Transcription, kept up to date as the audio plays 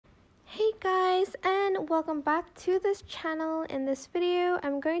guys, and welcome back to this channel. In this video,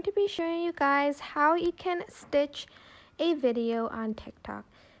 I'm going to be showing you guys how you can stitch a video on TikTok.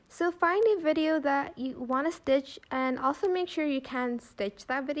 So find a video that you want to stitch and also make sure you can stitch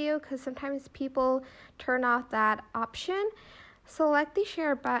that video because sometimes people turn off that option. Select the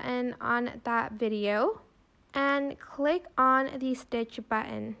share button on that video and click on the stitch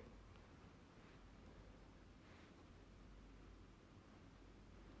button.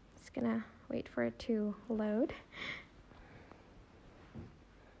 Gonna wait for it to load.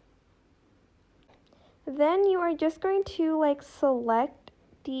 Then you are just going to select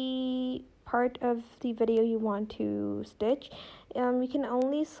the part of the video you want to stitch. You can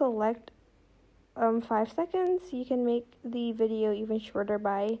only select 5 seconds. You can make the video even shorter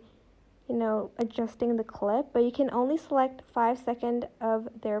by adjusting the clip, but you can only select 5 seconds of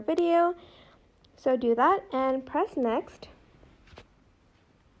their video. So do that and press next.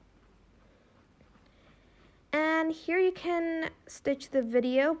 And here you can stitch the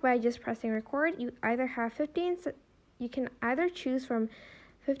video by just pressing record. You can either choose from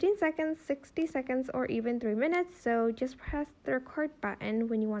 15 seconds, 60 seconds, or even 3 minutes. So just press the record button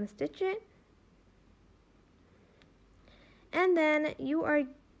when you want to stitch it. And then you are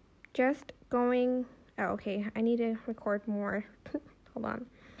just going, okay, I need to record more. Hold on.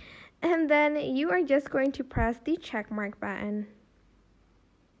 And then you are just going to press the check mark button.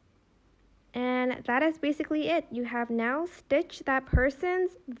 And that is basically it. You have now stitched that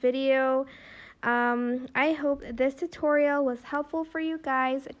person's video. I hope this tutorial was helpful for you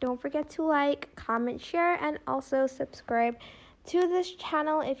guys. Don't forget to like, comment, share, and also subscribe to this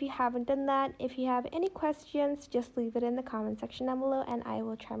channel if you haven't done that. If you have any questions, just leave it in the comment section down below and I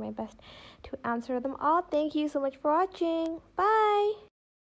will try my best to answer them all. Thank you so much for watching. Bye!